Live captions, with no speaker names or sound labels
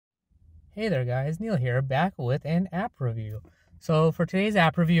Hey there guys, Neil here, back with an app review. So for today's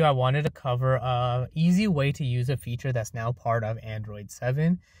app review, I wanted to cover a easy way to use a feature that's now part of Android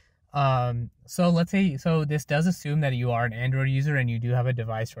 7. So this does assume that you are an Android user and you do have a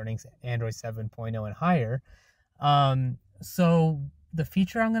device running Android 7.0 and higher. So the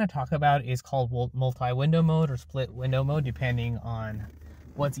feature I'm going to talk about is called multi-window mode or split window mode, depending on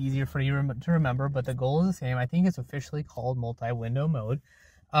what's easier for you to remember, but the goal is the same. I think it's officially called multi-window mode.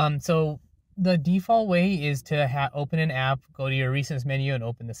 So the default way is to open an app, go to your recents menu and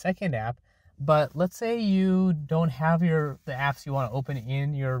open the second app. But let's say you don't have the apps you want to open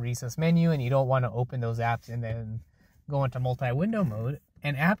in your recents menu and you don't want to open those apps and then go into multi-window mode.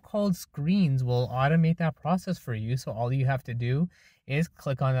 An app called Screens will automate that process for you. So all you have to do is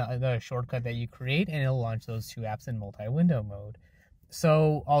click on the shortcut that you create and it'll launch those two apps in multi-window mode.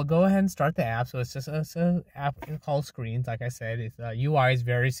 So I'll go ahead and start the app. So it's just an app called Screens. Like I said, UI is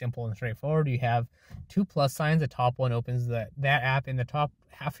very simple and straightforward. You have two plus signs. The top one opens that app in the top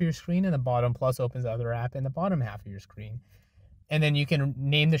half of your screen, and the bottom plus opens the other app in the bottom half of your screen. And then you can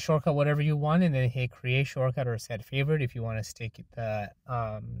name the shortcut whatever you want, and then hit create shortcut or set favorite if you want to stick the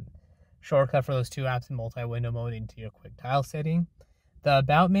shortcut for those two apps in multi-window mode into your quick tile setting. The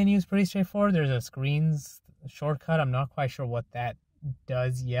about menu is pretty straightforward. There's a Screens shortcut. I'm not quite sure what that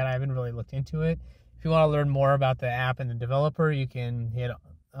does yet. I haven't really looked into it. If you want to learn more about the app and the developer, you can hit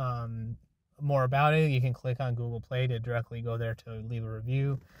more about it. You can click on Google Play to directly go there to leave a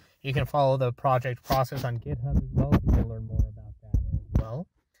review. You can follow the project process on GitHub as well. You can learn more about that as well.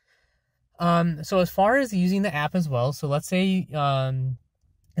 So as far as using the app as well, so let's say in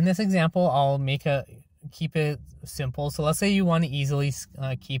this example, I'll keep it simple. So let's say you want to easily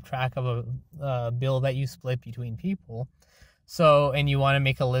keep track of a bill that you split between people. And you want to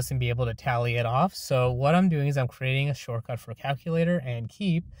make a list and be able to tally it off. So what I'm doing is I'm creating a shortcut for calculator and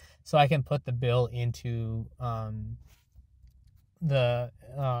keep, so I can put the bill into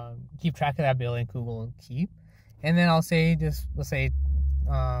keep track of that bill in Google Keep. And then I'll say let's say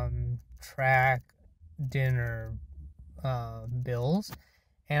track dinner bills,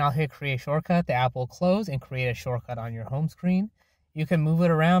 and I'll hit create shortcut. The app will close and create a shortcut on your home screen. You can move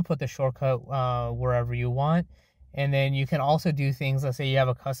it around, put the shortcut wherever you want. And then you can also do things, let's say you have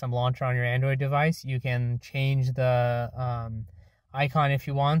a custom launcher on your Android device, you can change the icon if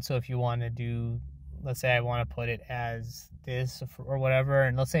you want. So if you want to do, let's say I want to put it as this or whatever,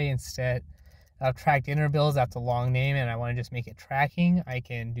 and let's say instead of track dinner bills, that's a long name, and I want to just make it tracking, I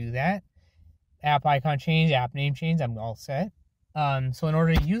can do that. App icon change, app name change, I'm all set. So in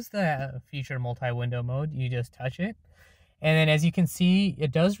order to use the feature multi-window mode, you just touch it. And then as you can see,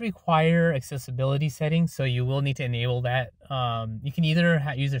 it does require accessibility settings, so you will need to enable that. You can either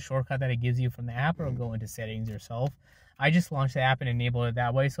use a shortcut that it gives you from the app or go into settings yourself. I just launched the app and enabled it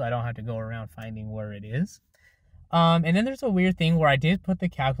that way so I don't have to go around finding where it is. And then there's a weird thing where I did put the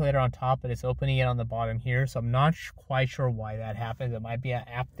calculator on top, but it's opening it on the bottom here, so I'm not quite sure why that happens. It might be an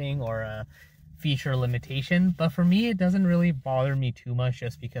app thing or a feature limitation, but for me, it doesn't really bother me too much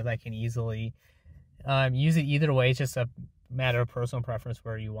just because I can easily use it either way. It's just a matter of personal preference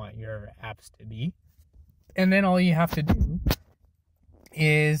where you want your apps to be. And then all you have to do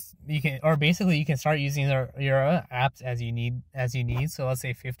is you can start using your apps as you need. So let's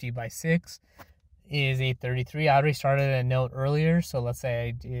say 50 by 6 is 833. I already started a note earlier, so let's say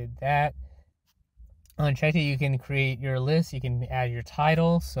I did that. Unchecked it, you can create your list, you can add your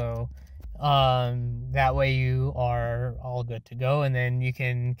title, so that way you are all good to go, and then you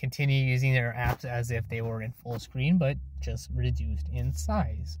can continue using their apps as if they were in full screen but just reduced in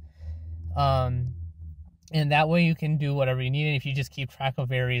size. And that way you can do whatever you need. And if you just keep track of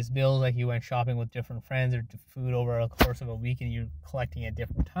various bills, like you went shopping with different friends or food over a course of a week and you're collecting at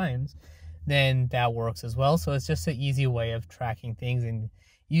different times, then that works as well. So it's just an easy way of tracking things and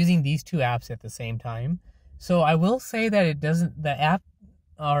using these two apps at the same time. So I will say that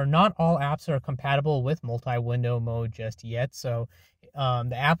not all apps are compatible with multi-window mode just yet. So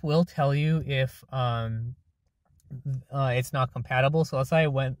the app will tell you if it's not compatible. So let's say I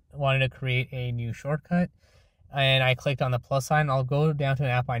wanted to create a new shortcut and I clicked on the plus sign. I'll go down to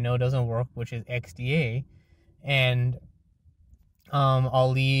an app I know doesn't work, which is XDA, and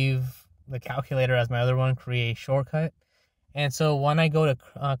I'll leave the calculator as my other one, create shortcut. And so when I go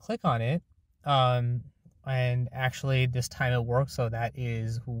to click on it, and actually this time it worked, so that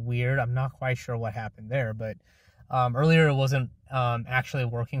is weird. I'm not quite sure what happened there, but earlier it wasn't actually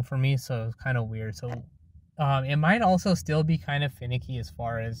working for me, so it's kind of weird. So it might also still be kind of finicky as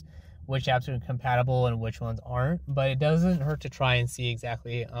far as which apps are compatible and which ones aren't, but it doesn't hurt to try and see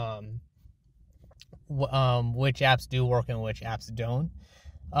exactly which apps do work and which apps don't.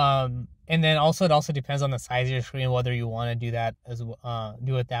 And then also it also depends on the size of your screen whether you want to do that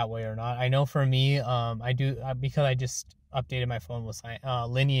do it that way or not. I know for me, I do because I just updated my phone with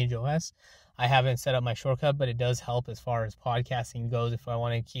Lineage OS. I haven't set up my shortcut, but it does help as far as podcasting goes. If I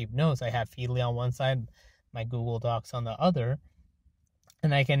want to keep notes, I have Feedly on one side, my Google Docs on the other,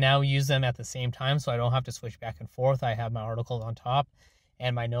 and I can now use them at the same time, so I don't have to switch back and forth. I have my articles on top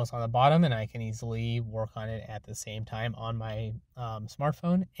and my notes on the bottom, and I can easily work on it at the same time on my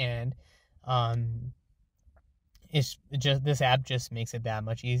smartphone. And it's just, this app just makes it that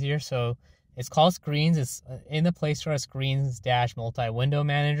much easier. So it's called Screens. It's in the Play Store, Screens - Multi-Window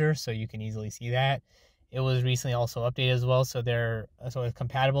Manager, so you can easily see that. It was recently also updated as well, so it's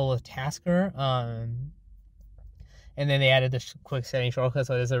compatible with Tasker. And then they added the quick setting shortcut,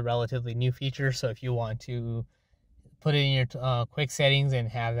 so it is a relatively new feature. So if you want to put it in your quick settings and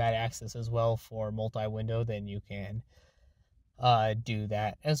have that access as well for multi-window, then you can do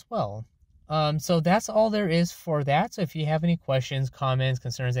that as well. So that's all there is for that. So if you have any questions, comments,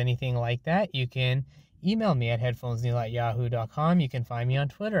 concerns, anything like that, you can email me at headphonesneil@yahoo.com. You can find me on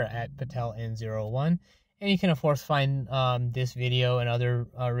Twitter at PatelN01. And you can, of course, find this video and other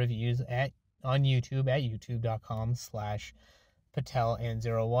reviews on YouTube at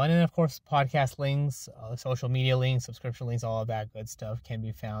youtube.com/PatelN01. And, of course, podcast links, social media links, subscription links, all of that good stuff can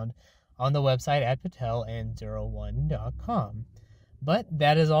be found on the website at PatelN01.com. But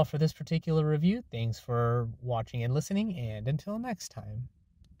that is all for this particular review. Thanks for watching and listening, and until next time.